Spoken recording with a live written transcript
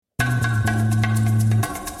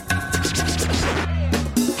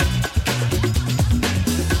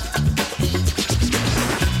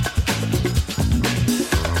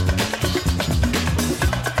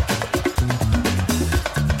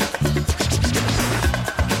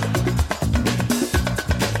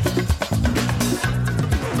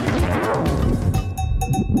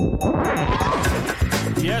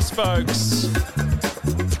folks.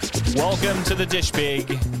 Welcome to the Dish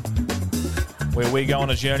Big, where we go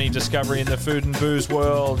on a journey of discovery in the food and booze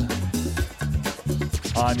world.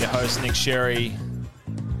 I'm your host, Nick Sherry.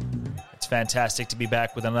 It's fantastic to be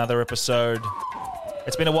back with another episode.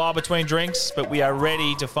 It's been a while between drinks, but we are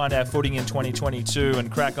ready to find our footing in 2022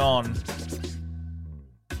 and crack on.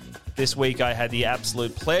 This week I had the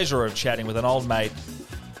absolute pleasure of chatting with an old mate,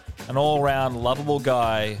 an all-round lovable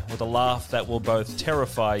guy with a laugh that will both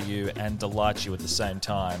terrify you and delight you at the same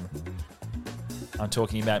time. I'm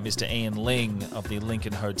talking about Mr. Ian Ling of the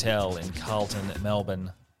Lincoln Hotel in Carlton,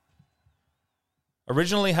 Melbourne.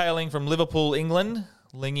 Originally hailing from Liverpool, England,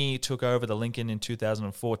 Lingy took over the Lincoln in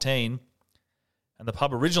 2014, and the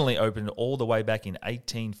pub originally opened all the way back in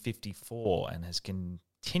 1854 and has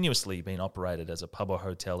continuously been operated as a pub or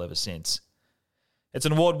hotel ever since. It's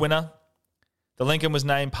an award winner. The Lincoln was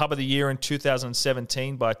named Pub of the Year in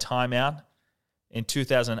 2017 by Time Out. In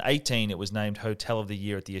 2018, it was named Hotel of the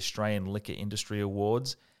Year at the Australian Liquor Industry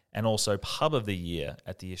Awards and also Pub of the Year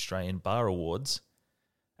at the Australian Bar Awards.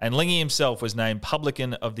 And Lingy himself was named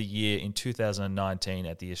Publican of the Year in 2019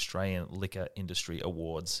 at the Australian Liquor Industry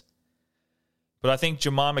Awards. But I think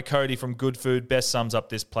Jemima Cody from Good Food best sums up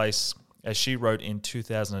this place as she wrote in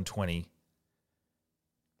 2020.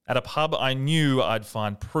 At a pub, I knew I'd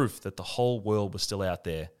find proof that the whole world was still out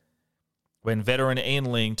there. When veteran Ian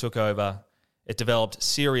Ling took over, it developed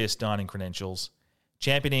serious dining credentials,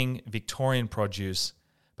 championing Victorian produce,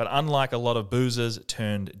 but unlike a lot of boozers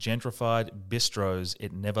turned gentrified bistros,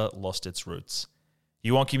 it never lost its roots.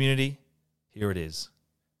 You want community? Here it is.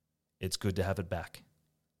 It's good to have it back.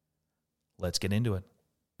 Let's get into it.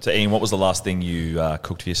 So, Ian, what was the last thing you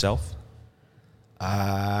cooked for yourself?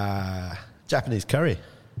 Japanese curry.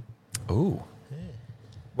 Ooh. Yeah.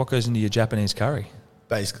 What goes into your Japanese curry?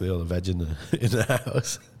 Basically all the veg in the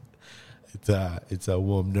house. It's a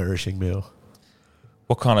warm, nourishing meal.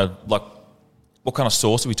 What kind of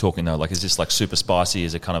sauce are we talking though? Like, is this like super spicy?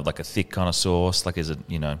 Is it kind of like a thick kind of sauce? Like, is it,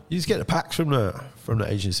 you know? You just get the packs from the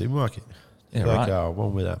Asian supermarket. Yeah, like, right.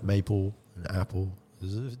 One with maple and apple.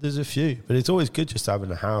 There's a few, but it's always good just to have in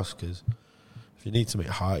the house because if you need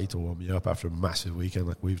something hearty to warm you up after a massive weekend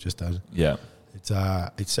like we've just done, yeah,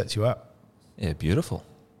 it sets you up. Yeah, beautiful.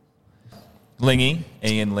 Lingy,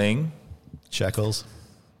 Ian Ling. Shekels.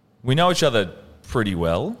 We know each other pretty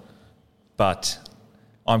well, but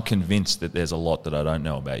I'm convinced that there's a lot that I don't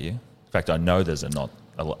know about you. In fact, I know there's a lot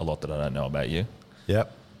that I don't know about you.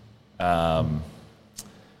 Yep. You're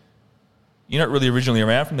not really originally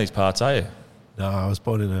around from these parts, are you? No, I was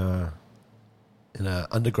born in a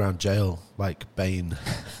underground jail like Bane.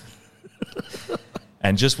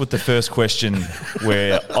 And just with the first question,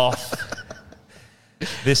 we're off.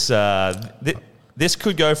 This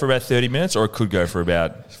could go for about 30 minutes, or it could go for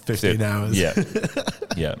about 15 hours. Yeah,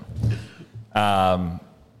 yeah.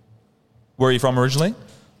 Where are you from originally?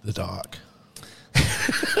 The dark.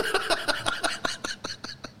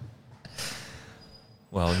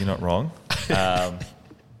 Well, you're not wrong. How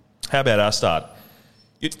about our start?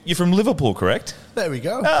 You're from Liverpool, correct? There we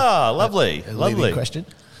go. Ah, lovely, A lovely. leading question.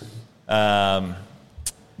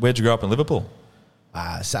 Where'd you grow up in Liverpool?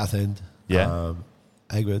 Southend. Yeah.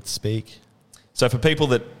 Egworth, Speak. So for people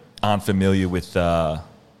that aren't familiar with the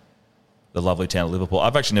lovely town of Liverpool,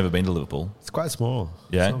 I've actually never been to Liverpool. It's quite small.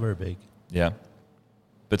 Yeah? It's not very big. Yeah.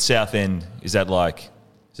 But Southend, is it a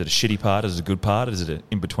shitty part? Is it a good part? Is it an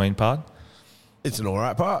in-between part? It's an all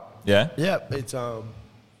right part. Yeah? Yeah, it's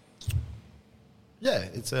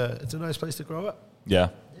it's a nice place to grow up. Yeah.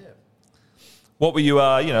 Yeah. What were you,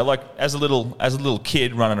 like as a little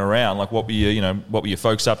kid running around? Like, what were your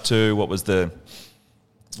folks up to? What was the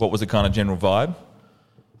kind of general vibe?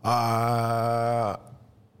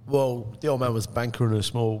 Well, the old man was a banker and a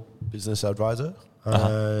small business advisor,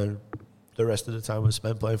 and the rest of the time was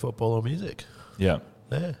spent playing football or music. Yeah.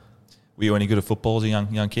 Yeah. Were you any good at football as a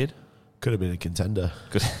young kid? Could have been a contender.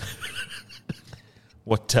 Good.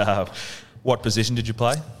 What position did you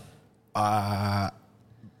play?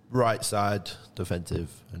 Right side, defensive,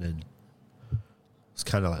 and then it's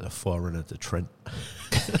kind of like the forerunner to Trent.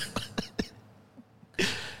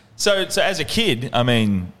 So as a kid, I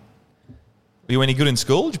mean, were you any good in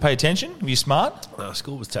school? Did you pay attention? Were you smart?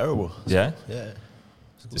 School was terrible. Yeah? Yeah. It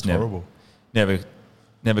was Just horrible. Never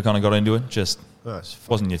kind of got into it? Just No, it's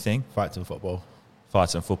wasn't your thing? fights and football.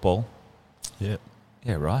 Fights and football? Yeah.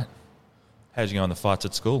 Yeah, right. How'd you go on the fights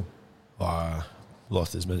at school?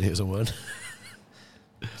 Lost as many as I won.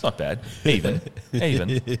 It's not bad. Even.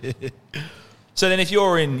 So then if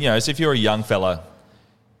you're if you're a young fella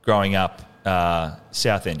growing up,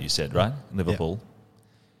 Southend, you said, right? In Liverpool.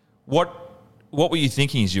 Yeah. what were you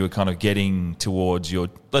thinking as you were kind of getting towards your,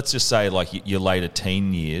 let's just say like your later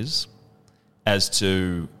teen years, as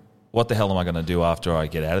to what the hell am I going to do after I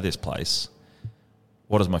get out of this place?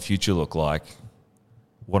 What does my future look like?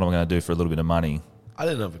 What am I going to do for a little bit of money? I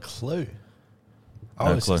didn't have a clue.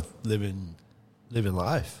 I was just living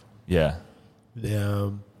life. Yeah.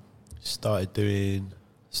 Started doing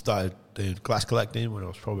glass collecting when I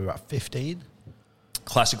was probably about 15.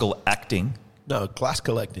 Classical acting. No, glass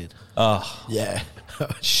collecting. Oh, Yeah.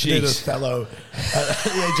 jeez. Did a fellow at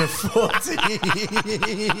the age of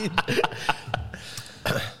 14.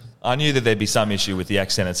 I knew that there'd be some issue with the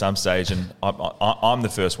accent at some stage, and I'm the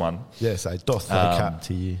first one. Yes, I doth for the cap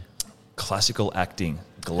to you. Classical acting,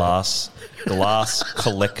 glass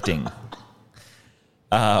collecting.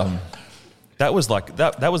 That was like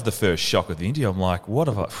that was the first shock of the interview. I'm like, what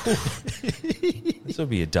have I? This would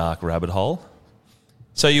be a dark rabbit hole.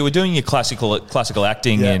 So you were doing your classical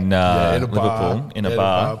acting in a Liverpool bar, in a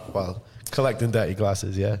bar. Well, collecting dirty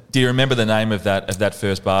glasses. Yeah. Do you remember the name of that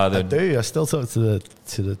first bar? I do. I still talk to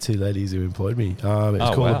the two ladies who employed me. It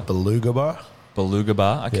was called a Beluga Bar. Beluga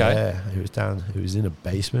Bar. Okay. Yeah, it was in a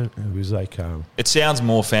basement. It was like. It sounds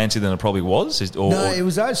more fancy than it probably was. It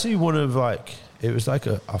was actually one of like. It was like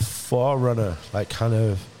a forerunner, like kind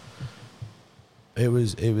of. It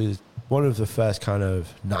was one of the first kind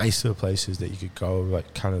of nicer places that you could go,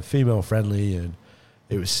 like kind of female friendly, and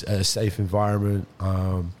it was a safe environment.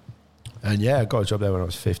 And yeah, I got a job there when I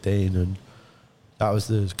was 15, and that was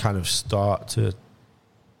the kind of start to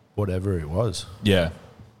whatever it was. Yeah,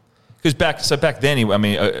 because back then, I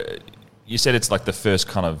mean, you said it's like the first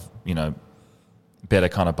kind of better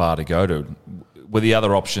kind of bar to go to. Were the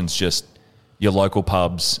other options just your local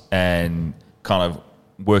pubs and kind of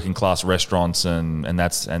working class restaurants and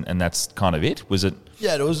that's kind of it? Was it?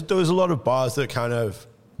 Yeah, there was a lot of bars that kind of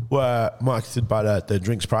were marketed by the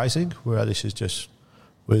drinks pricing, where this is just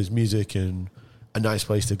was music and a nice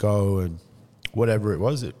place to go and whatever it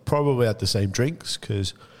was. It probably had the same drinks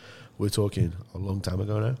because we're talking a long time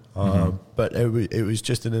ago now. But it was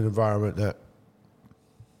just in an environment that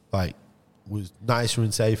like was nicer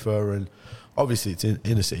and safer, and obviously it's in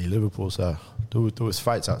inner city Liverpool, so there was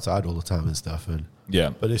fights outside all the time and stuff. And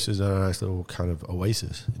yeah, but this was a nice little kind of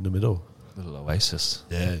oasis in the middle. Little oasis.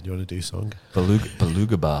 Yeah, do you want to do a song?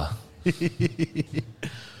 Beluga Bar.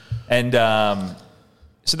 And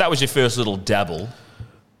so that was your first little dabble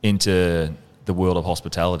into the world of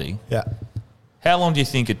hospitality. Yeah. How long do you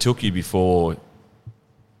think it took you before,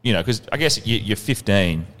 because I guess you're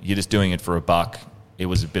 15, you're just doing it for a buck. It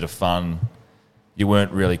was a bit of fun. You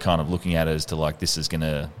weren't really kind of looking at it as to like, this is going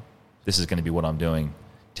to be what I'm doing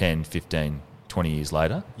 10, 15, 20 years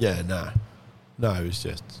later. Yeah, no, it was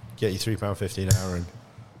just get you £3.50 an hour and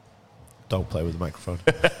don't play with the microphone.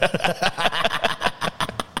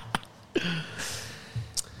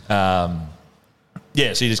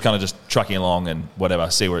 Yeah, so you're just kind of just trucking along and whatever,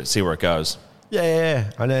 see where it goes. Yeah.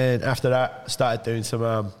 And then after that, started doing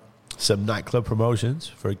some nightclub promotions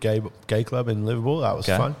for a gay club in Liverpool. That was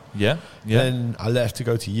fun. Yeah. Then I left to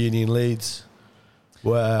go to uni in Leeds.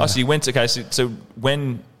 Where so you went to, so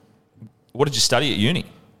what did you study at uni?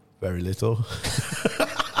 Very little.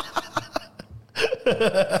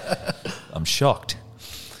 I'm shocked.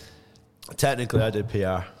 Technically, I did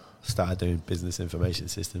PR. Started doing business information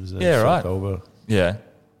systems. And yeah, right. Over. Yeah.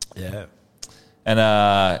 And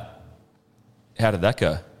how did that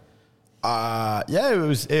go? Yeah,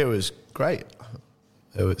 it was great.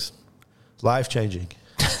 It was life changing.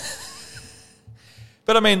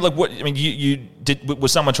 But I mean, like, you did?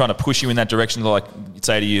 Was someone trying to push you in that direction? Like,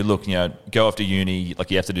 say to you, look, go after uni,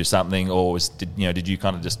 like you have to do something, or did you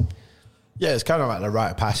kind of just? Yeah, it's kind of like the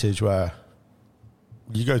rite of passage where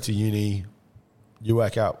you go to uni, you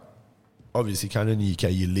work out. Obviously, kind of in the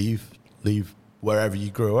UK, you leave wherever you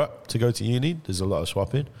grew up to go to uni. There's a lot of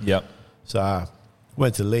swapping. Yep. So I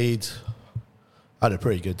went to Leeds, had a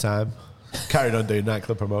pretty good time, carried on doing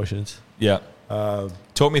nightclub promotions. Yeah.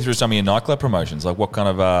 Talk me through some of your nightclub promotions. Like, what kind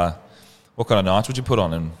of nights would you put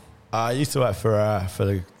on? And I used to work for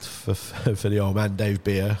the old man Dave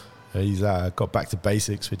Beer. He's got Back to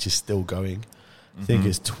Basics, which is still going. I think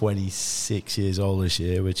it's 26 years old this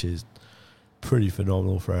year, which is pretty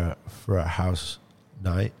phenomenal for a house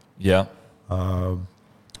night. Yeah. So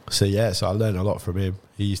I learned a lot from him.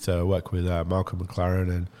 He used to work with Malcolm McLaren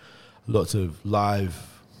and lots of live,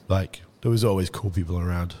 like there was always cool people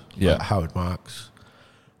around. Yeah. Like Howard Marks.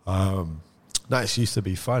 Nights used to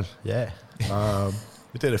be fun. Yeah.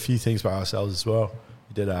 We did a few things by ourselves as well.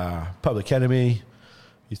 We did Public Enemy.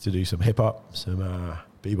 Used to do some hip hop, some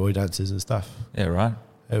b-boy dances and stuff. Yeah, right.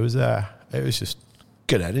 It was just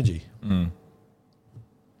good energy.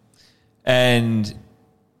 And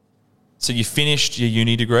so you finished your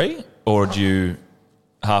uni degree, or did you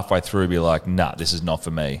halfway through be like, nah, this is not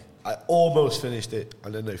for me? I almost finished it,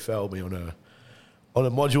 and then they failed me on a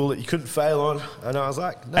module that you couldn't fail on, and I was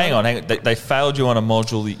like, no. Hang on. They failed you on a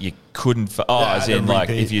module that you couldn't. As in, like,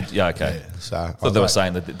 if you, okay. Yeah, so I thought they were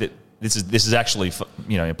saying that this is actually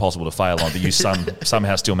impossible to fail on, but you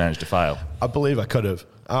somehow still managed to fail. I believe I could have.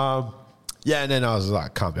 Yeah, and then I was like, I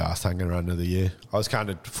can't be arsed hanging around another year. I was kind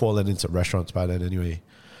of falling into restaurants by then anyway.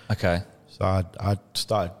 Okay. So I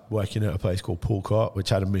started working at a place called Pool Court, which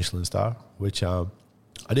had a Michelin star, which I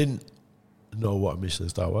didn't know what a Michelin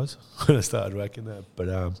star was when I started working there. But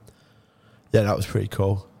yeah, that was pretty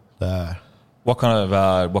cool. What kind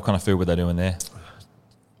of food were they doing there?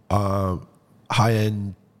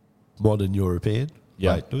 High-end modern European.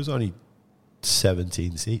 Yeah. Like, there was only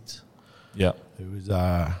 17 seats. Yeah.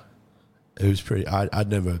 It was pretty. I'd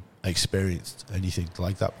never experienced anything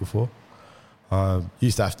like that before.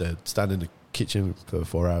 Used to have to stand in the kitchen for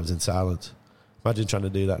 4 hours in silence. Imagine trying to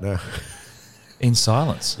do that now. In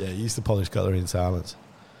silence? Yeah, used to polish cutlery in silence.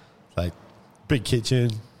 Like, big kitchen.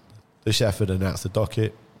 The chef had announced the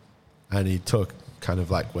docket, and he took kind of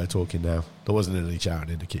like we're talking now. There wasn't any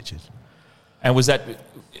chatting in the kitchen. And was that?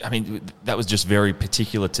 I mean, that was just very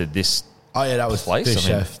particular to this. Oh yeah, that was place? this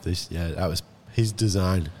chef. That was his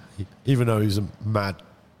design. Even though he was a mad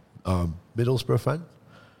Middlesbrough fan,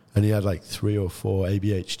 and he had like 3 or 4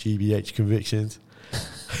 ABH, GBH convictions.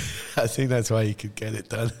 I think that's why he could get it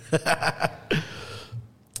done.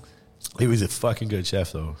 He was a fucking good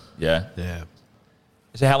chef, though. Yeah. Yeah.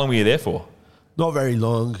 So how long were you there for? Not very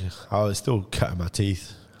long. I was still cutting my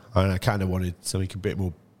teeth, and I kind of wanted something a bit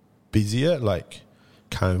more busier, like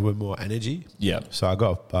kind of with more energy. Yeah. So I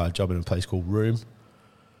got a job in a place called Room,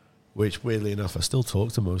 which weirdly enough, I still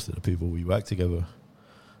talk to most of the people we work together.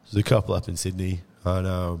 There's a couple up in Sydney, and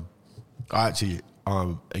I actually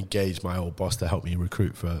engaged my old boss to help me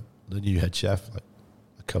recruit for the new head chef like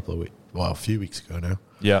a few weeks ago now.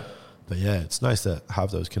 Yeah. But yeah, it's nice to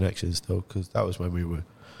have those connections still, because that was when we were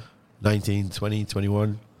 19, 20,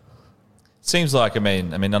 21. Seems like, I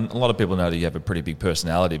mean, a lot of people know that you have a pretty big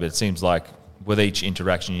personality, but it seems like with each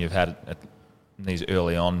interaction you've had in these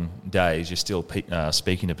early on days, you're still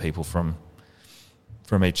speaking to people from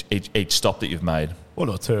each stop that you've made. One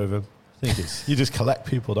or two of them. I think you just collect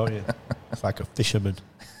people, don't you? It's like a fisherman.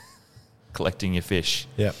 Collecting your fish.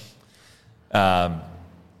 Yeah.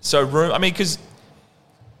 So Room,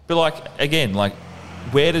 but like, again, like,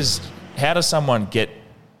 how does someone get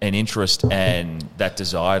an interest and that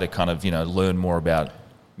desire to kind of, learn more about,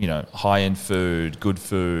 high-end food, good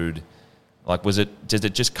food? Like, did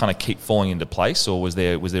it just kind of keep falling into place, or was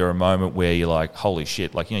there a moment where you're like, holy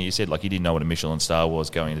shit, like, you said, like, you didn't know what a Michelin star was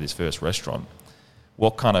going into this first restaurant.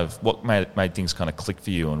 What made things kind of click for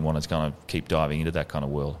you and want to kind of keep diving into that kind of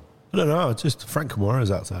world? I don't know, just Frank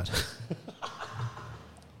Camorra's outside.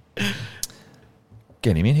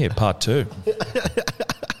 Get him in here, part 2.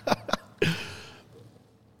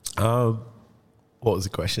 What was the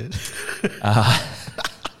question?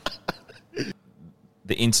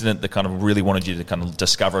 The incident that kind of really wanted you to kind of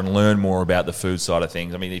discover and learn more about the food side of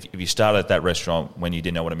things. I mean, if you started at that restaurant when you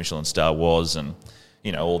didn't know what a Michelin star was, and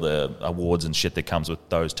all the awards and shit that comes with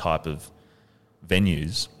those type of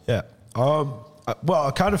venues. Yeah.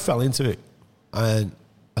 I kind of fell into it, and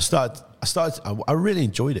I really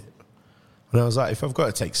enjoyed it. And I was like, if I've got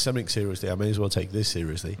to take something seriously, I may as well take this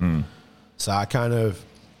seriously. So I kind of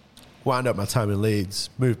wound up my time in Leeds,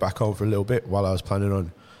 moved back home for a little bit while I was planning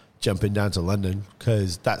on jumping down to London,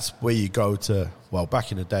 because that's where you go to, well,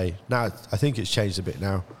 back in the day. Now, I think it's changed a bit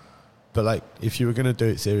now. But, like, if you were going to do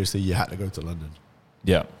it seriously, you had to go to London.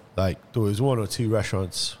 Yeah. Like, there was 1 or 2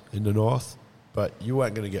 restaurants in the north, but you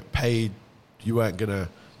weren't going to get paid. You were going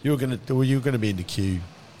to be in the queue.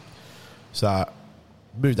 So I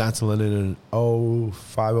moved down to London in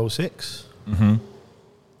 05, 06. Mm-hmm.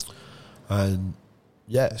 And,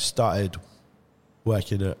 yeah, started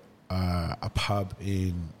working at a pub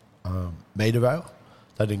in Maida Vale.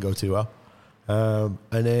 That didn't go too well. And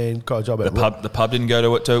then got a job at the pub didn't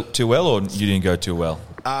go too well, or you didn't go too well?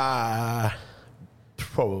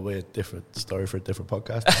 Probably a different story for a different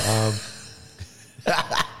podcast.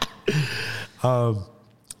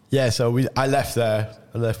 Yeah, so I left there.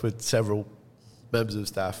 I left with several members of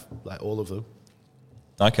staff, like all of them.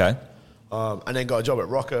 Okay. And then got a job at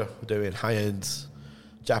Rocker doing high-end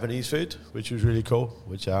Japanese food, which was really cool.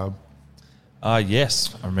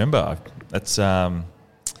 Yes, I remember. That's where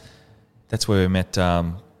we met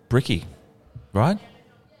Bricky, right?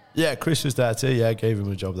 Yeah, Chris was there too. Yeah, I gave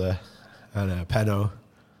him a job there, and Penno.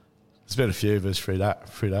 There's been a few of us through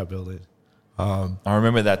that building. I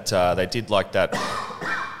remember that they did like that.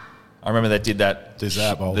 I remember they did that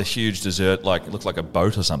Dessert bowl. the huge dessert, like it looked like a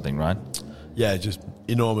boat or something, right? Yeah, just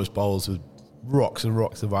enormous bowls with rocks and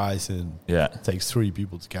rocks of ice, and Yeah. it takes 3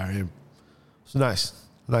 people to carry them. It's a nice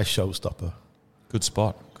showstopper. Good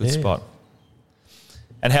spot. Good Yeah. spot.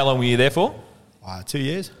 And how long were you there for? 2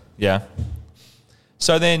 years. Yeah.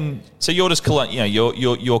 So you're just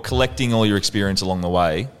you're collecting all your experience along the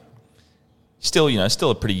way. Still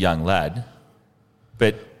a pretty young lad,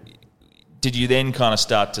 but did you then kind of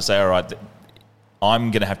start to say, all right, I'm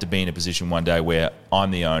going to have to be in a position one day where I'm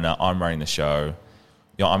the owner, I'm running the show,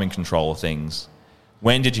 I'm in control of things.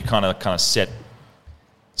 When did you kind of set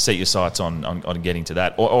your sights on getting to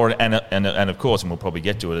that, and of course, and we'll probably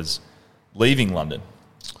get to it, is leaving London?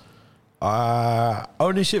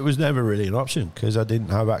 Ownership was never really an option because I didn't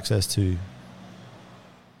have access to.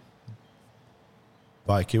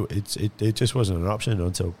 Like it just wasn't an option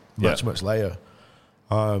until much later.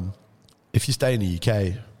 If you stay in the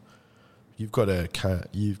UK, you've got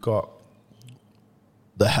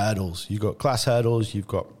the hurdles. You've got class hurdles. You've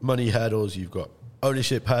got money hurdles. You've got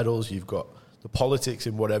ownership hurdles. You've got the politics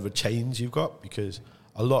in whatever chains you've got, because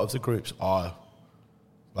a lot of the groups are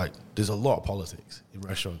like, there's a lot of politics in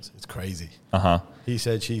restaurants. It's crazy. He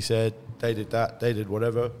said, she said, they did that, they did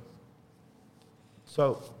whatever.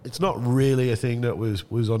 So it's not really a thing that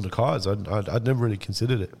was on the cards. I'd never really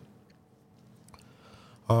considered it.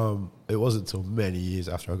 It wasn't until many years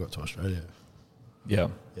after I got to Australia. Yeah.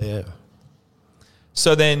 Yeah.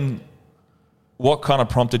 So then, what kind of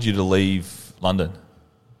prompted you to leave London?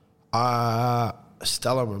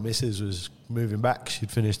 Stella, my missus, was moving back. She'd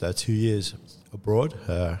finished her 2 years abroad.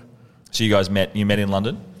 So you guys met in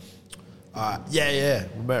London? Yeah.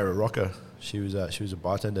 We met her at Rocker. She was a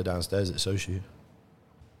bartender downstairs at Sochi.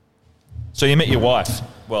 So you met your wife.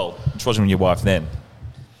 Well, she wasn't your wife then,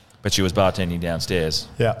 but she was bartending downstairs.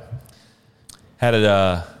 Yeah. How'd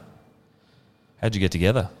you get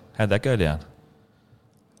together? How'd that go down?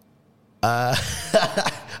 I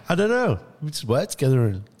don't know. We just worked together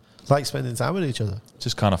and like spending time with each other.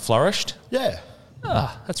 Just kind of flourished? Yeah.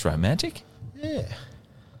 That's romantic. Yeah.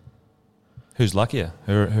 Who's luckier,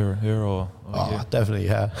 her or you? Definitely,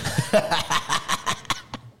 yeah.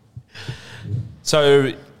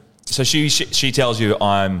 So she tells you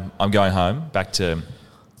I'm going home back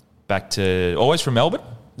to always from Melbourne?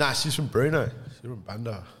 Nah, she's from Brunei. She's from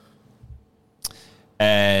Bandar.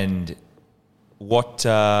 And what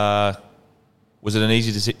was it an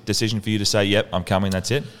easy decision for you to say, yep, I'm coming,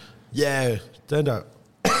 that's it? Yeah, turned out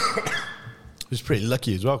it was pretty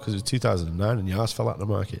lucky as well because it was 2009 and Yas fell out the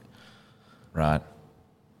market. Right.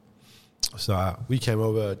 So we came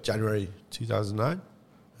over January 2009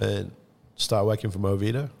 and started working for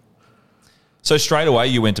Movida. So straight away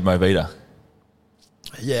you went to Movida?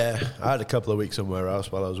 Yeah, I had a couple of weeks somewhere else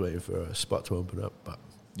while I was waiting for a spot to open up, but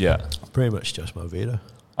yeah, pretty much just Movida.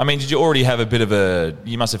 I mean, did you already have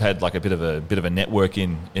you must have had like a bit of a network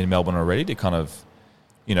in Melbourne already to kind of,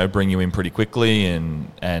 bring you in pretty quickly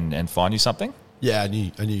and find you something? Yeah, I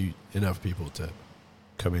knew enough people to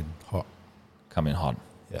come in hot. Come in hot.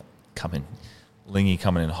 Yeah. Lingy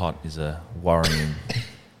coming in hot is a worrying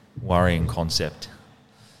concept.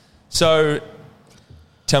 So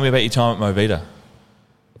tell me about your time at Movida.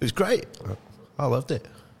 It was great. I loved it.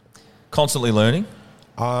 Constantly learning?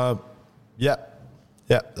 Yeah,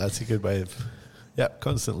 that's a good way of,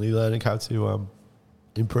 constantly learning how to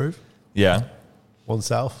improve Yeah.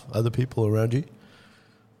 oneself, other people around you.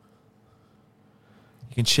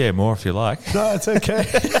 You can share more if you like. No, it's okay.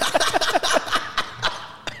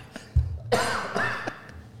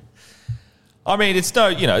 I mean, it's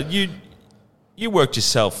you worked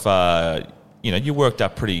yourself, you worked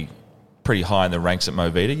up pretty high in the ranks at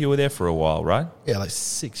Movida. You were there for a while, right? Yeah, like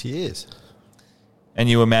 6 years. And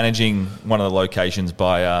you were managing one of the locations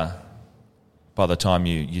by the time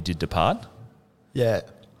you did depart? Yeah.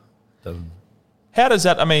 How does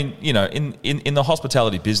that, I mean, in the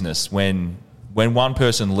hospitality business, when one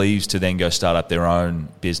person leaves to then go start up their own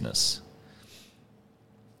business,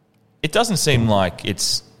 it doesn't seem like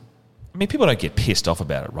it's, I mean, people don't get pissed off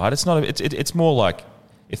about it, right? It's not, it's more like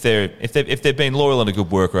if they've been loyal and a good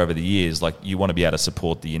worker over the years, like you want to be able to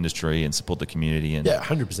support the industry and support the community and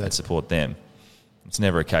 100%. and support them. It's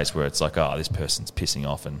never a case where it's like, oh, this person's pissing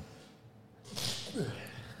off and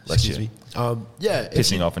Excuse me.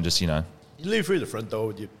 pissing off and just You leave through the front door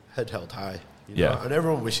with your head held high. Yeah. And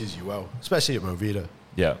everyone wishes you well, especially at Movida.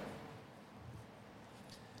 Yeah.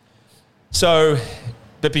 So,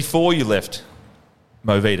 but before you left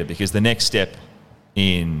Movida, because the next step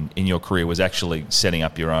in your career was actually setting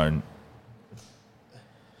up your own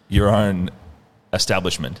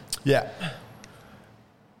establishment. Yeah.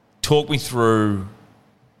 talk me through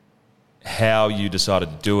how you decided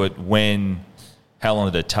to do it, how long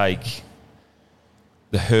did it take,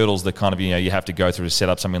 the hurdles that kind of, you have to go through to set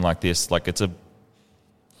up something like this. Like it's a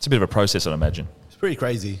bit of a process, I'd imagine. It's pretty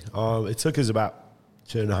crazy. It took us about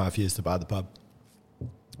 2.5 years to buy the pub.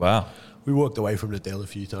 Wow. We walked away from the deal a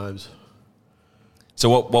few times. So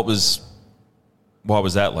why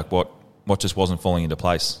was that? Like what just wasn't falling into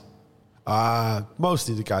place?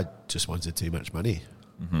 Mostly the guy just wanted too much money.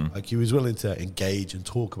 Mm-hmm. Like he was willing to engage and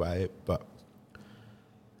talk about it, but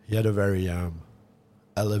he had a very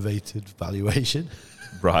elevated valuation.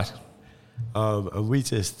 Right. And we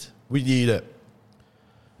knew that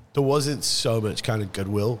there wasn't so much kind of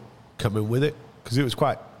goodwill coming with it, because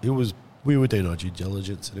we were doing our due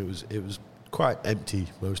diligence, and it was quite empty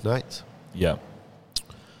most nights. Yeah.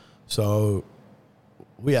 So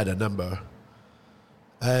we had a number,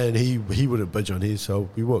 and he wouldn't budge on his, so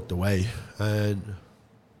we walked away and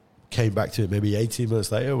came back to it maybe 18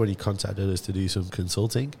 months later when he contacted us to do some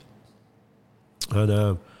consulting. And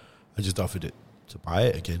I just offered it to buy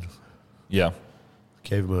it again. Yeah.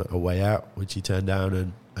 Gave him a way out, which he turned down,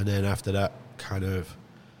 and then after that, kind of,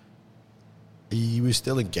 he was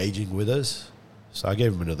still engaging with us. So I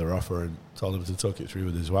gave him another offer and told him to talk it through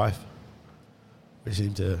with his wife. We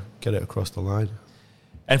seemed to get it across the line.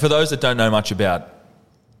 And for those that don't know much about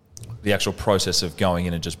the actual process of going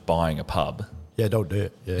in and just buying a pub. Yeah, don't do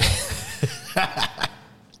it. Yeah.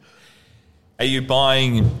 Are you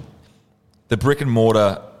buying the brick and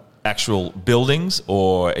mortar actual buildings,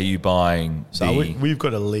 or are you buying we've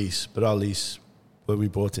got a lease, but our lease, when we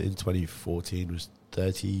bought it in 2014, was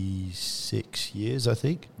 36 years, I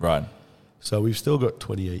think. Right. So we've still got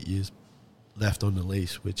 28 years left on the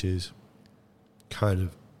lease, which is kind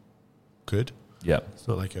of good. Yeah. It's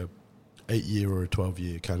not like a 8-year or a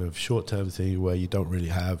 12-year kind of short-term thing where you don't really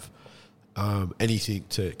have anything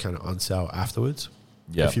to kind of unsell afterwards.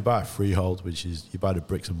 Yeah. If you buy a freehold, which is you buy the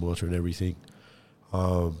bricks and mortar and everything,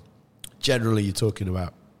 generally you're talking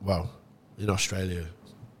about, well, in Australia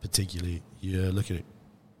particularly, you're looking at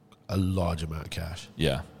a large amount of cash.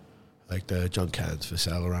 Yeah. Like the John Cann's for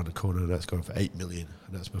sale around the corner, and that's going for $8 million,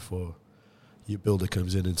 and that's before your builder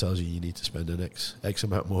comes in and tells you need to spend an X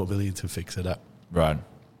amount more million to fix it up. Right.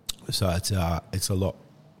 So it's a lot,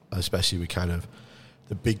 especially with kind of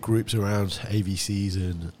the big groups around AVCs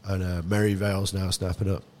and Merivale's now snapping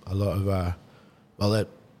up a lot of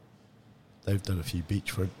they've done a few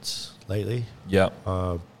beachfronts lately. Yeah.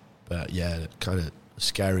 But yeah, kind of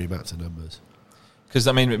scary amounts of numbers. Because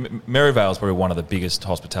I mean, Merivale is probably one of the biggest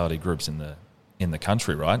hospitality groups in the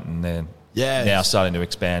country, right? And they're now starting to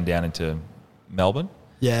expand down into Melbourne.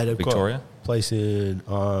 Yeah, they've Victoria. got a place in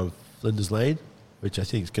Flinders Lane, which I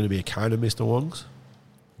think is going to be a kind of Mr. Wong's.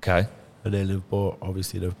 Okay. And then they've bought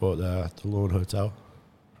the Lawn Hotel.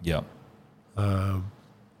 Yeah.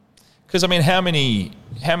 Because I mean, how many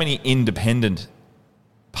independent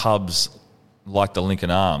pubs like the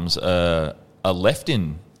Lincoln Arms are left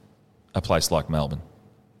in a place like Melbourne?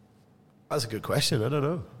 That's a good question. I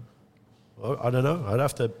don't know. I'd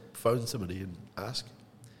have to phone somebody and ask.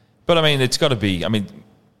 But I mean, it's got to be. I mean,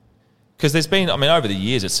 because there's been. I mean, over the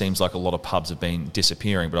years, it seems like a lot of pubs have been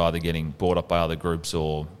disappearing, but either getting bought up by other groups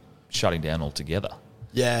or shutting down altogether.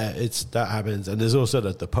 Yeah, that happens, and there's also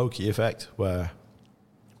the pokey effect where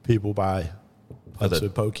people buy pubs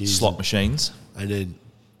with pokies, slot machines, and then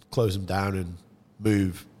close them down and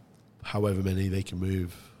move however many they can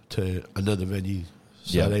move to another venue.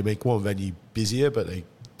 So they make one venue busier, but they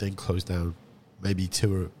then close down maybe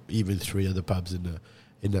 2 or even 3 other pubs in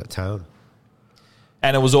that town.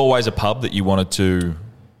 And it was always a pub that you wanted to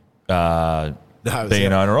be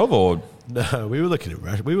an owner of, or no? We were looking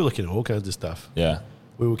at all kinds of stuff. Yeah,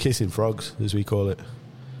 we were kissing frogs, as we call it.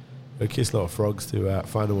 We kiss a lot of frogs to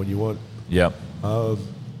find the one you want. Yeah.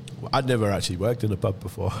 I'd never actually worked in a pub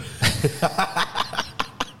before.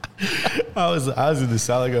 I was in the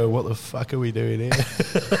cellar going, what the fuck are we doing here?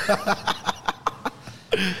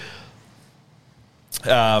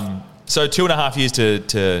 So 2.5 years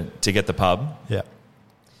to get the pub. Yeah.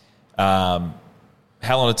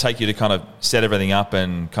 How long did it take you to kind of set everything up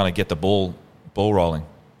and kind of get the ball rolling?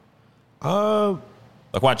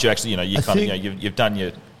 Like once you actually, you've done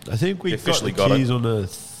your. I think we got the keys on the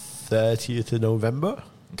 30th of November.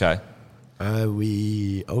 Okay.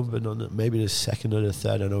 We opened on maybe the 2nd or the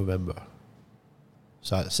 3rd of November.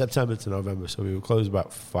 So September to November. So we were closed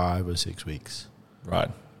about 5 or 6 weeks. Right.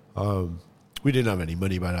 We didn't have any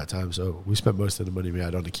money by that time, so we spent most of the money we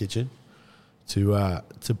had on the kitchen to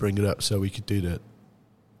bring it up so we could do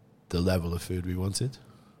the level of food we wanted.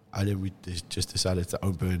 And then we just decided to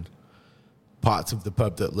open parts of the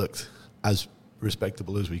pub that looked as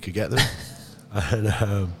respectable as we could get them. And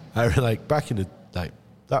I like back in the like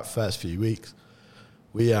that first few weeks,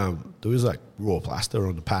 we there was like raw plaster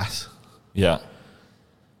on the pass. Yeah.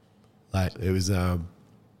 Like it was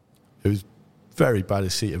very by the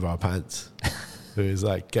seat of our pants. It was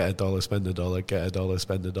like get $1, spend $1, get $1,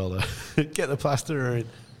 spend $1, get the plaster in.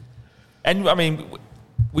 And I mean,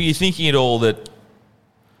 were you thinking at all that,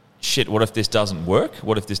 shit, what if this doesn't work?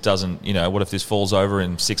 What if this doesn't, what if this falls over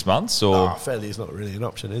in 6 months? Or fairly is not really an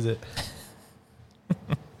option, is it?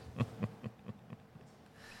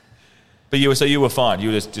 But you were fine.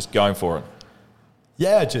 You were just going for it.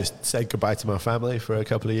 Yeah, I just said goodbye to my family for a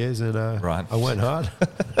couple of years, and right. I went hard.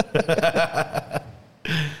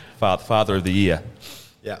 Father of the year.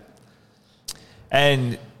 Yeah.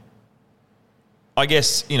 And I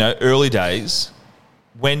guess, early days,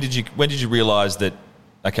 when did you realise that,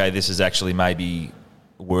 okay, this is actually maybe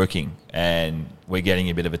working and we're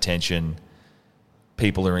getting a bit of attention,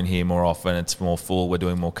 people are in here more often, it's more full, we're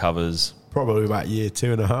doing more covers? Probably about year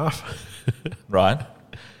 2.5. Right.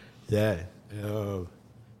 Yeah.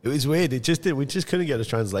 It was weird. We just couldn't get a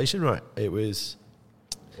translation right. It was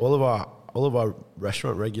all of our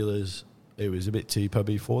restaurant regulars, it was a bit too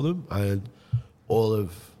pubby for them, and all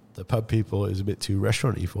of the pub people, it was a bit too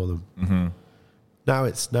restauranty for them. Mm-hmm. Now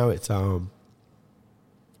it's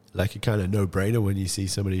like a kind of no-brainer when you see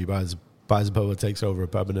somebody who buys a pub or takes over a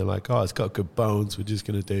pub and they're like, oh, it's got good bones, we're just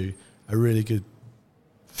going to do a really good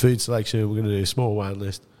food selection, we're going to do a small wine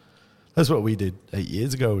list. That's what we did 8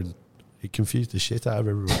 years ago, and it confused the shit out of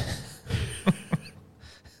everyone.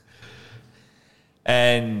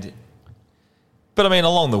 But I mean,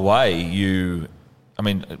 along the way,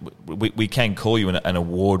 we can call you an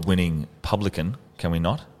award-winning publican, can we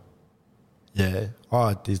not? Yeah.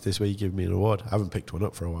 Oh, this week give me an award. I haven't picked one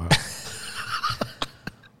up for a while.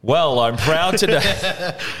 Well, I'm proud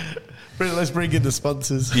today. Let's bring in the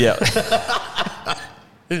sponsors. Yeah.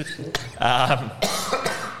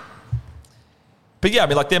 But yeah, I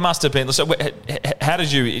mean, like there must have been. So, how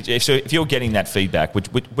did you? So, if you're getting that feedback,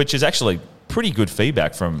 which is actually pretty good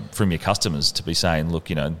feedback from your customers, to be saying,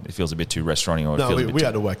 look, it feels a bit too restauranty, or we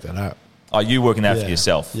had to work that out. Are you working that for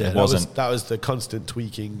yourself? Yeah, it wasn't. That was the constant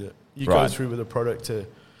tweaking that you go through with a product to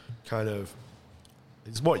kind of.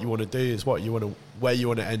 It's what you want to do. It's what you want to, where you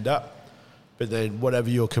want to end up, but then whatever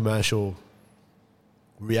your commercial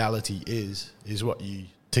reality is what you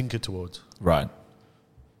tinker towards. Right.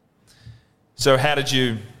 So how did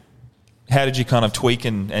you kind of tweak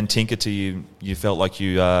and tinker till you felt like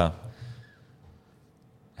you had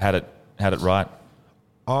it right?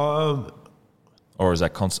 Or is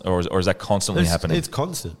that constantly happening? It's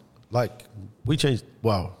constant. Like we changed.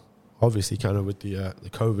 Well, obviously, kind of with the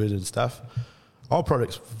COVID and stuff. Our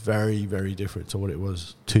product's very, very different to what it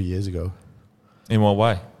was 2 years ago. In what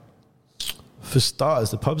way? For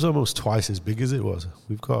starters, the pub's almost twice as big as it was.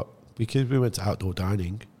 Because we went to outdoor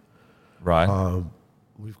dining. Right.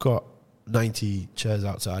 We've got 90 chairs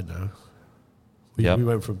outside now. We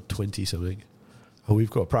went from 20 something. And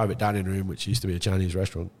we've got a private dining room, which used to be a Chinese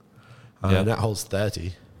restaurant. And that holds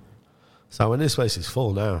 30. So when this place is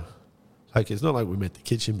full now, like it's not like we made the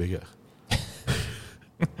kitchen bigger.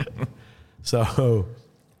 So,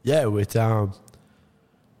 yeah, we're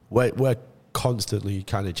constantly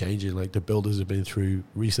kind of changing. Like the builders have been through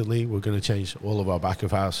recently. We're going to change all of our back of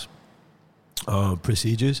house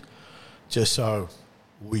procedures, just so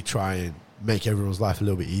we try and make everyone's life a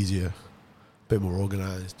little bit easier, a bit more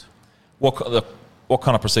organised. What kind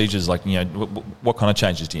of procedures, like, what kind of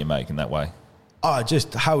changes do you make in that way?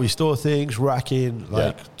 Just how we store things, racking,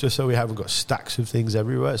 just so we haven't got stacks of things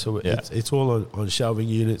everywhere. So it's all on shelving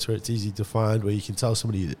units where it's easy to find, where you can tell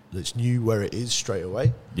somebody that's new where it is straight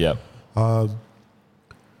away. Yeah.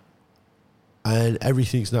 And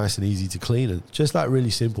everything's nice and easy to clean, and just like really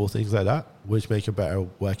simple things like that, which make a better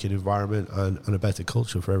working environment and a better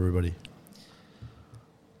culture for everybody.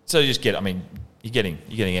 So you just you're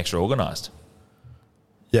getting extra organised.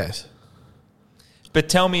 Yes. But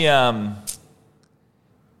tell me, and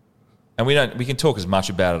we can talk as much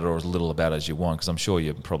about it or as little about it as you want, because I'm sure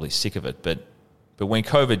you're probably sick of it. But when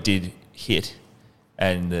COVID did hit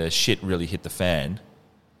and the shit really hit the fan,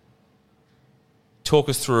 talk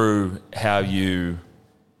us through how you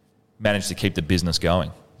managed to keep the business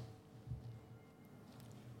going.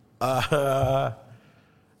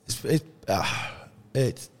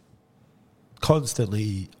 It's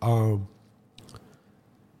constantly.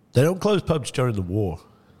 They don't close pubs during the war.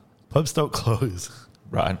 Pubs don't close.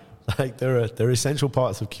 Right. Like they're essential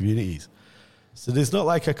parts of communities. So it's not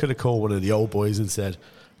like I could have called one of the old boys and said,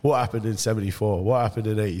 what happened in 74? What happened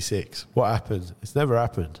in 86? What happened? It's never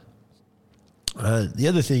happened. And the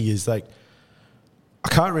other thing is, like, I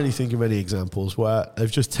can't really think of any examples where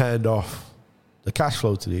they've just turned off the cash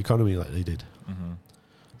flow to the economy like they did. Mm-hmm.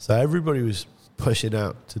 So everybody was pushing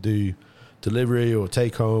out to do delivery or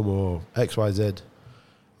take home or XYZ.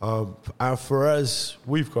 And for us,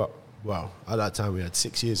 we've got, well, at that time we had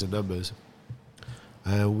 6 years of numbers.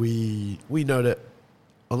 And we know that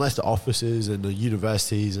unless the offices and the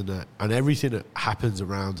universities and everything that happens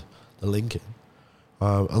around the Lincoln,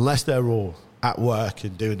 unless they're all at work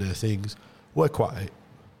and doing their things, we're quiet.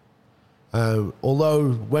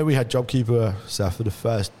 Although when we had JobKeeper stuff for the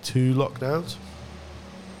first 2 lockdowns,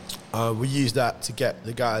 we used that to get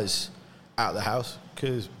the guys out of the house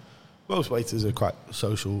because most waiters are quite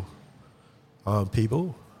social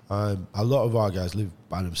people. A lot of our guys live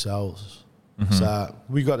by themselves. Mm-hmm. So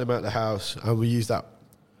we got them out of the house and we used that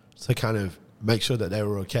to kind of make sure that they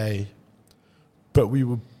were okay. But we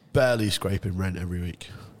were barely scraping rent every week.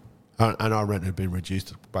 And our rent had been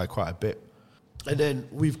reduced by quite a bit. And then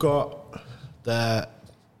we've got the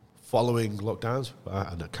following lockdowns.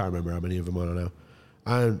 I can't remember how many of them are now.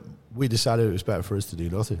 And we decided it was better for us to do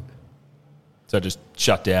nothing. So just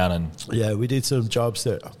shut down and... Yeah, we did some jobs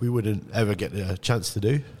that we wouldn't ever get the chance to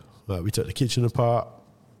do. We took the kitchen apart.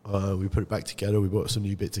 We put it back together. We bought some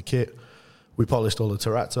new bits of kit. We polished all the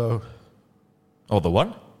terrazzo. Oh, the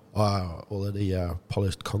what? All of the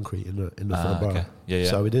polished concrete in the front bar. Okay. Yeah.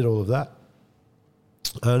 So we did all of that.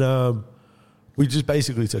 And we just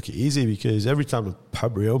basically took it easy because every time the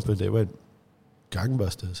pub reopened, it went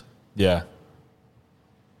gangbusters. Yeah.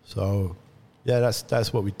 So, yeah,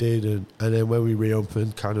 that's what we did. And then when we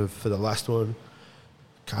reopened, kind of for the last one,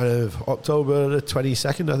 kind of October the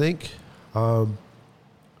 22nd, I think,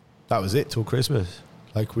 that was it till Christmas.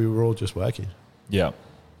 Like, we were all just working. Yeah.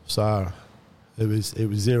 So it was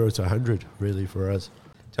 0 to 100, really, for us.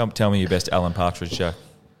 Tell me your best Alan Partridge joke.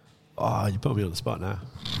 Oh, you put me on the spot now.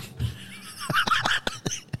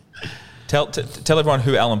 Tell everyone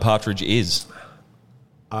who Alan Partridge is.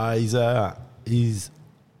 He's a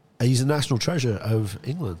national treasure of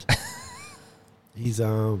England. Is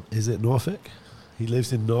it Norfolk? He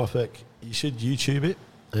lives in Norfolk. You should YouTube it.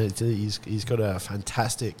 He's got a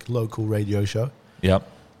fantastic local radio show. Yep.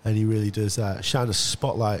 And he really does shine a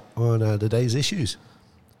spotlight on the day's issues.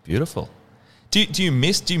 Beautiful. Do you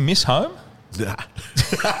miss home? Nah.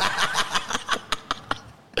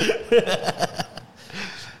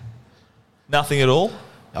 Nothing at all?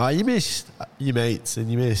 You miss your mates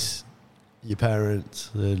and you miss your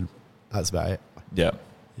parents, and that's about it. Yeah.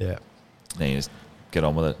 Yeah. Then you just get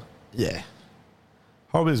on with it. Yeah.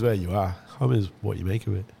 Home is where you are. Home is what you make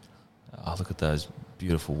of it. Oh, look at those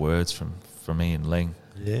beautiful words from me and Ling.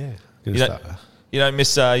 Yeah. You don't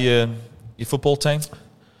miss your football team?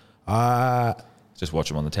 Just watch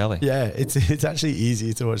them on the telly. Yeah, it's actually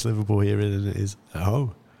easier to watch Liverpool here than it is at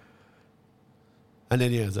home. And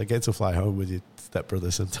then, yes, I get to fly home with your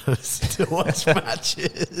stepbrother sometimes to watch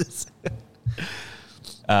matches.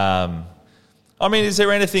 I mean, is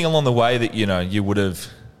there anything along the way that you would have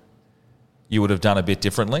done a bit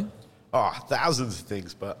differently? Oh, thousands of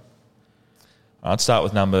things, but I'd start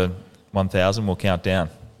with number 1,000. We'll count down.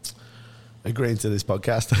 Agreeing to this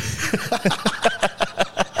podcast.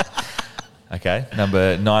 Okay,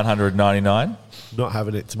 number 999. Not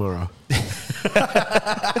having it tomorrow.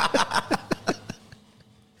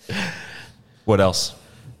 What else?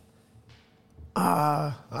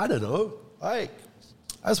 I don't know.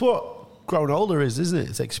 That's what growing older is, isn't it?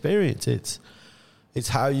 It's experience. It's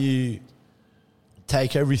how you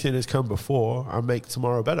take everything that's come before and make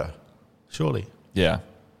tomorrow better. Surely. Yeah.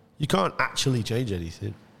 You can't actually change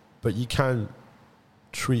anything, but you can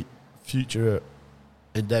treat future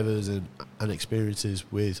endeavors and experiences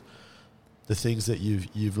with the things that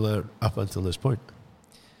you've learned up until this point.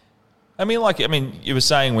 I mean, you were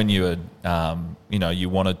saying when you were, you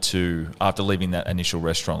wanted to, after leaving that initial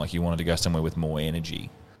restaurant, like you wanted to go somewhere with more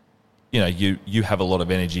energy. You have a lot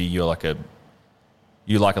of energy. You like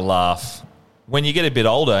a laugh. When you get a bit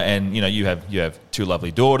older, and you have 2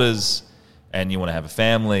 lovely daughters, and you want to have a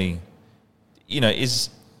family, is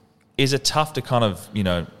it tough to kind of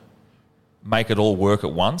make it all work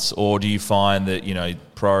at once, or do you find that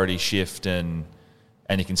priorities shift and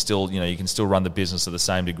you can still run the business to the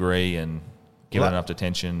same degree and give it enough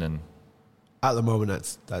attention? And at the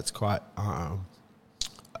moment, that's quite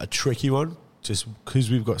a tricky one, just because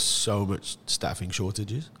we've got so much staffing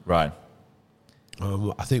shortages. Right.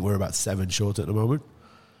 I think we're about 7 short at the moment,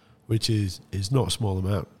 which is not a small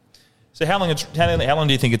amount. So how long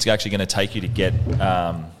do you think it's actually going to take you to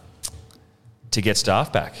get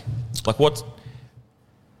staff back? Like where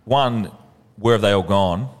have they all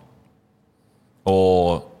gone?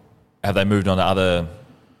 Or have they moved on to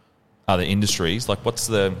other industries. Like, what's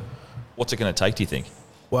it going to take, do you think?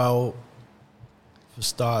 Well, for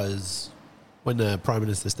starters, when the Prime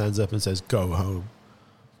Minister stands up and says, go home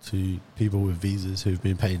to people with visas who've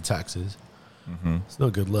been paying taxes, it's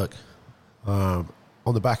not good luck. On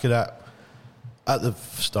the back of that, at the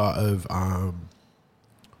start of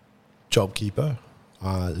JobKeeper,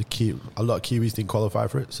 a lot of Kiwis didn't qualify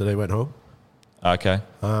for it, so they went home. Okay.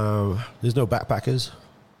 There's no backpackers.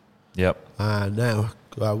 Yep. And now,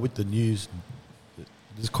 with the news,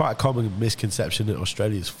 there's quite a common misconception that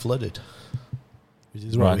Australia is flooded, which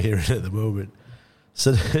is what we're hearing at the moment.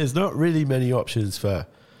 So there's not really many options for,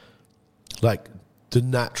 like, the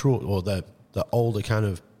natural or the older kind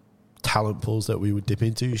of talent pools that we would dip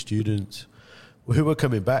into, students who are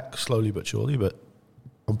coming back slowly but surely, but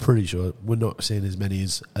I'm pretty sure we're not seeing as many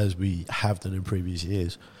as we have done in previous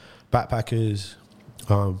years. Backpackers,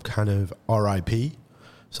 kind of RIP.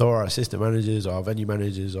 So our assistant managers, our venue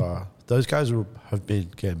managers, those guys have been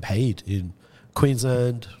getting paid in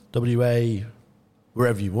Queensland, WA,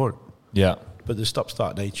 wherever you want. Yeah. But the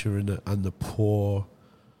stop-start nature and the poor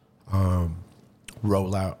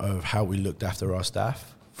rollout of how we looked after our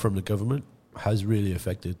staff from the government has really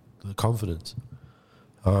affected the confidence.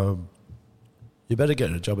 You better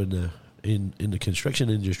get a job in the construction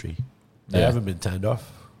industry. They haven't been turned off,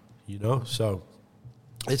 So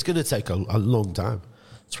it's going to take a long time.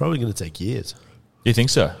 It's probably going to take years. You think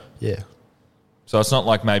so? Yeah. So it's not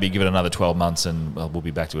like maybe give it another 12 months and we'll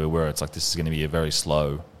be back to where we were. It's like this is going to be a very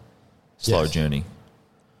slow journey.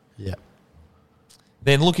 Yeah.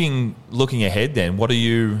 Then looking ahead, then what are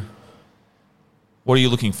you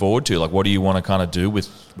looking forward to? Like, what do you want to kind of do with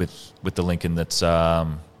the Lincoln that's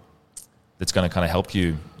going to kind of help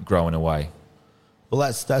you grow in a way? Well,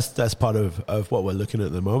 that's part of what we're looking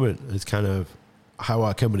at the moment. It's kind of how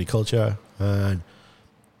our company culture and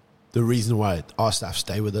the reason why our staff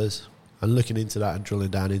stay with us, and looking into that and drilling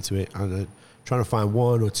down into it and trying to find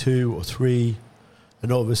one or two or three, and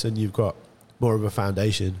all of a sudden you've got more of a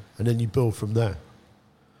foundation, and then you build from there.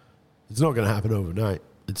 It's not going to happen overnight.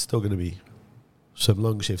 It's still going to be some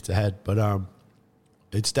long shifts ahead, but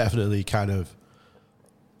it's definitely kind of,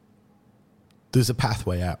 there's a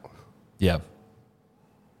pathway out. Yeah.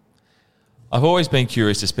 I've always been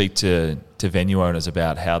curious to speak to venue owners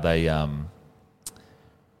about how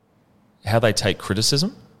they take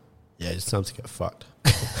criticism. Yeah, it's time to get fucked.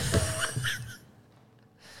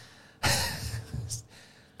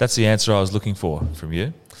 That's the answer I was looking for from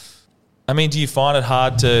you. I mean, do you find it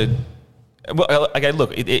hard to... Well, okay,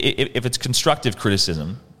 look, if it's constructive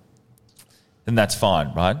criticism, then that's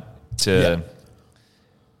fine, right? It's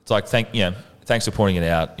like, thanks for pointing it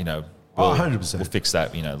out, we'll, 100%. We'll fix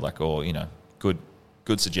that,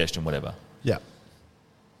 good suggestion, whatever. Yeah.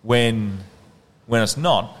 When it's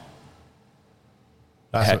not...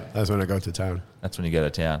 That's when I go to town. That's when you go to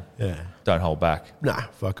town. Yeah. Don't hold back. Nah,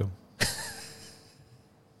 fuck them.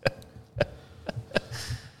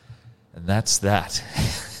 And that's that.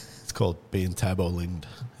 It's called being turbo-linged.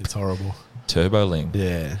 It's horrible. Turbo-linged?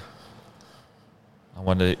 Yeah. I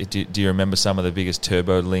wonder, do you remember some of the biggest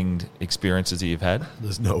turbo-linged experiences that you've had?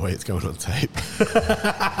 There's no way it's going on tape.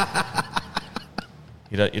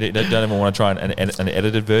 You don't even want to try an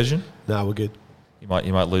edited version? Nah, we're good. You might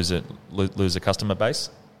lose a customer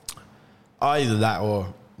base. Either that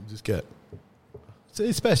or just get...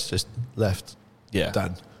 It's best just left. Yeah.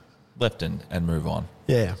 Done. Left and move on.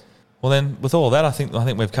 Yeah. Well, then, with all that, I think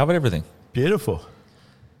we've covered everything. Beautiful.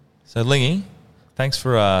 So, Lingy, thanks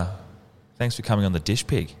for coming on the Dish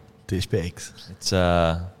Pig. Dish Pigs. It's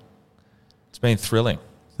been thrilling.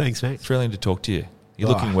 Thanks, mate. Thrilling to talk to you. You're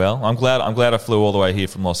looking well. I'm glad I flew all the way here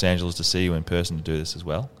from Los Angeles to see you in person to do this as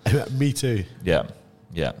well. Me too. Yeah.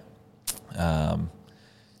 You're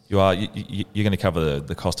going to cover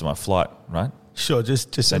the cost of my flight, right? Sure.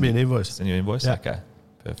 Just send me an invoice. Send you an invoice. Yeah. Okay.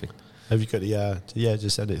 Perfect. Have you got the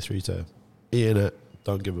just send it through to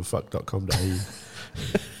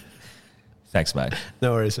ian@don'tgiveafuck.com.au. Thanks, mate.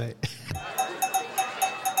 No worries, mate.